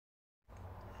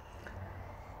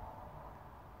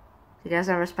You guys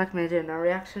don't respect me doing no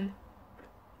reaction?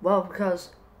 Well, because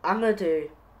I'm going to do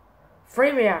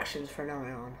 3 reactions from now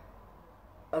on.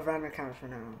 Of random accounts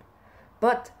from now on.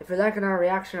 But, if you like another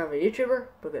reaction of a YouTuber,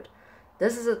 we're good.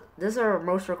 This is our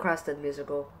most requested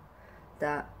musical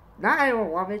that not anyone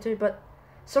want me to, but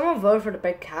someone voted for The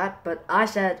Big Cat, but I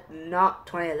said not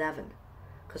 2011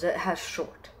 because it has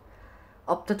short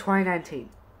up to 2019.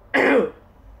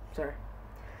 Sorry.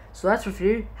 So let's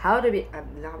review how to be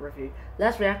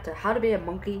let's react to How to Be a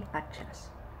Monkey at Chess.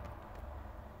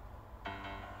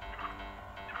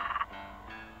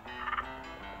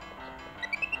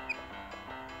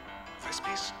 This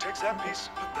piece takes that piece,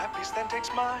 but that piece then takes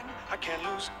mine. I can't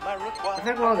lose my rook while I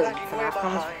think one of the lagging way FNAF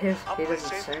comments behind. here, I'll he play doesn't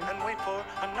safe sing. and wait for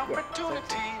an Yeah,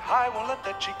 opportunity. I won't let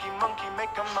that cheeky monkey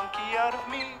make a monkey out of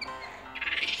me.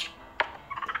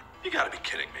 You gotta be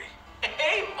kidding me.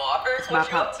 Hey, Mark, my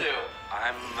what you up pop. to?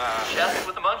 I'm, Chess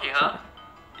with a monkey, huh?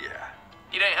 yeah.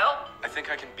 You need help? I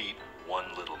think I can beat one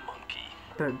little monkey.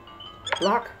 Boom.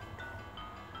 Block.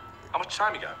 How much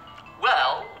time you got?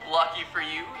 Well, lucky for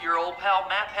you, your old pal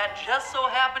MatPat just so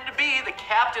happened to be the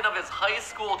captain of his high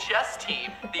school chess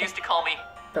team. They used to call me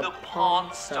The the Pawn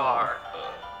Pawn Star.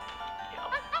 Star.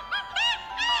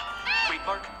 Wait,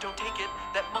 Mark, don't take it.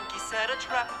 That monkey set a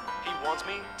trap. He wants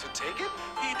me to take it?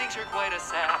 He thinks you're quite a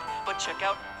sap. But check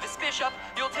out this bishop.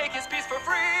 You'll take his piece for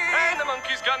free. And the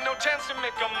monkey's got no chance to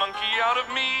make a monkey out of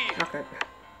me. Okay.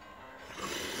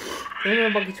 The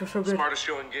monkeys were so good. Smartest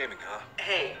show in gaming, huh?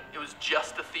 Hey, it was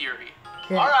just a theory.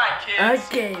 Yeah. All right, kids.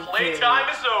 Okay, Playtime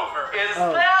is over. Is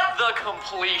Oh. that the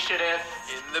completionist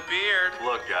in the beard?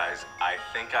 Look, guys, I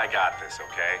think I got this,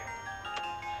 okay?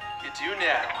 You do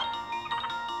now.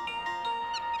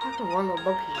 How can one little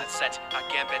monkey? Let's set a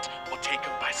gambit. We'll take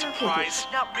him by surprise.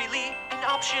 Not really an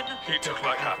option. He took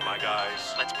like half my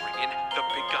guys. Let's bring in the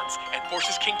big guns and force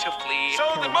his king to flee.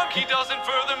 So the monkey doesn't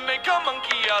further make a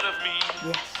monkey out of me.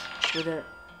 Yes, we did it.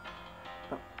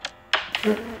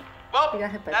 Well, We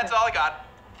got hit by that's that. all I got.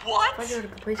 What? Why you're the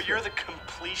completion? But you're the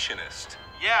completionist.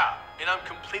 Yeah, and I'm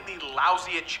completely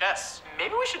lousy at chess.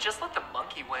 Maybe we should just let the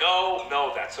monkey win.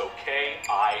 No, that's okay.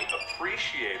 I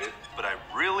appreciate it, but I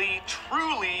really,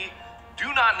 truly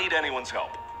do not need anyone's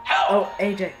help. Help! Oh,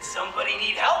 AJ. Somebody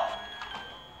need help?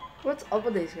 What's up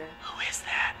with these guys? Who is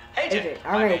that? AJ.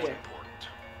 I'm AJ. Important.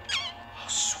 Oh,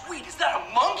 sweet. Is that a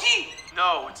monkey?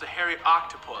 No, it's a hairy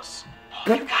octopus.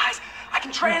 You guys, I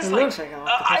can It translate. looks like an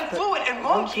octopus, I'm but fluent in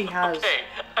monkey. has. Okay,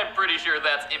 I'm pretty sure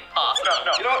that's impossible.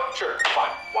 No. You know what? Sure,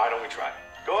 fine. Why don't we try?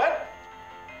 Go ahead.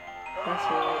 That's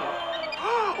really good.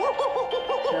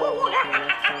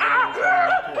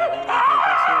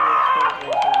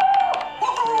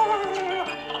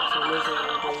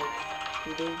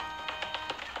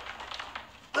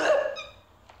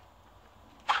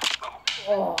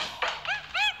 Oh,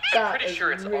 I'm pretty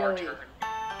sure it's our turn.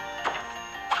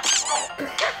 Look,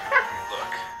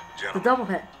 The gentlemen, double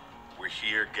hit. we're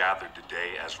here gathered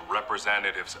today as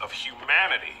representatives of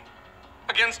humanity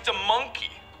against a monkey.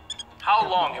 How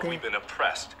long have we been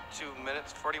oppressed? 2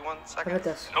 minutes, 41 Look seconds. at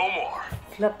this. No more.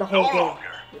 Flip the No whole game.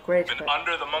 longer. Great Been flip.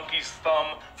 under the monkey's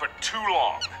thumb for too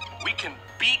long. We can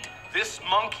beat this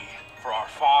monkey for our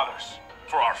fathers,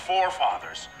 for our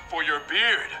forefathers, for your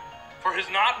beard, for his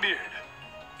not beard,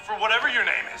 for whatever your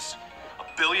name is. A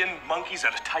billion monkeys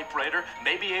at a typewriter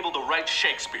may be able to write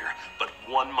Shakespeare, but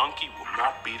one monkey will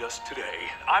not beat us today.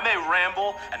 I may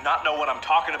ramble and not know what I'm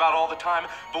talking about all the time,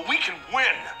 but we can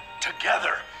win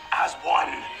together as one.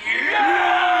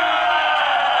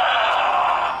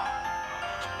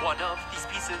 One of these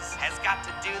pieces has got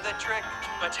to do the trick.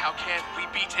 But how can we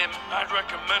beat him? I'd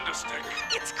recommend a stick.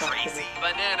 It's crazy.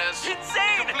 Bananas.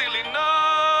 Insane. Completely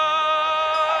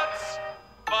nuts!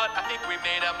 But I think we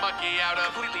made a monkey out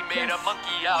of. Completely made a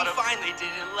monkey out of. Finally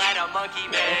didn't let a monkey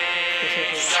make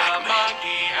a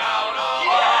monkey out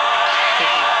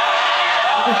of.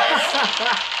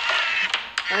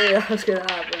 I knew that was gonna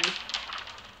happen.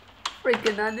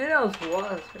 Freaking, I knew that was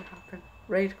gonna happen.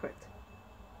 Rage quit.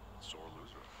 Sore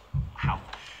loser. Wow.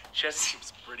 Chess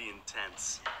seems pretty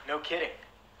intense. No kidding.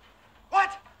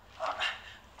 What?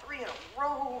 3 in a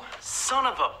row. Son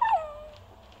of a.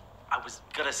 I was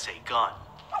gonna say gun.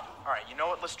 All right, you know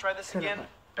what? Let's try this Son of again. a-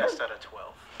 Best out of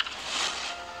 12.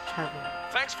 Having.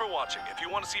 Thanks for watching. If you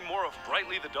want to see more of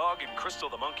Brightly the dog and Crystal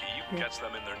the monkey, you can catch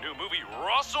them in their new movie,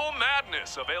 Russell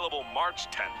Madness, available March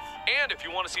 10th. And if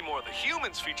you want to see more of the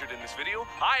humans featured in this video,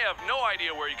 I have no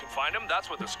idea where you can find them. That's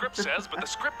what the script says, but the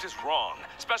script is wrong.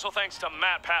 Special thanks to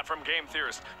Matt Pat from Game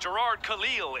Theorist, Gerard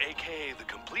Khalil, aka The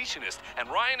Completionist, and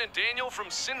Ryan and Daniel from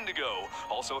Syndigo.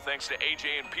 Also thanks to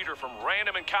AJ and Peter from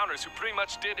Random Encounters, who pretty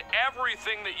much did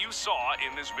everything that you saw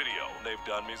in this video. They've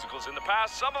done musicals in the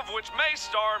past, some of which may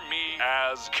star me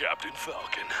as Captain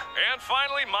Falcon. And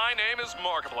finally, my name is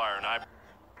Markiplier, and I'm...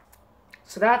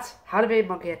 So that's how to make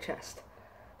Monkey a chest.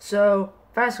 So,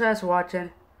 thanks guys for watching.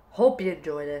 Hope you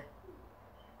enjoyed it.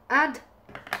 And,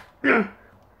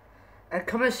 and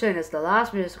coming soon is the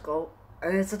last musical,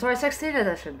 and it's the 2016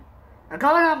 edition. And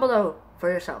comment down below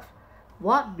for yourself.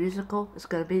 What musical is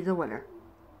going to be the winner?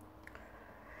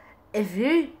 If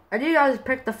you guys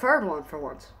picked the third one for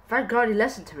once, thank God you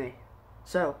listened to me.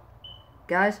 So,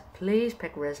 guys, please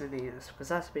pick Resident Evil, because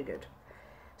that's be good.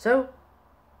 So,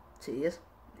 see you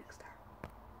next time.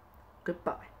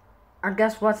 Goodbye. And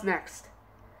guess what's next?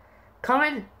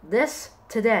 Coming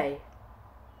today.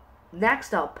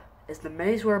 Next up is the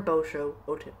Maze Where Bow Show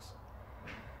 02s.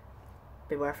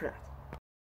 Beware for that.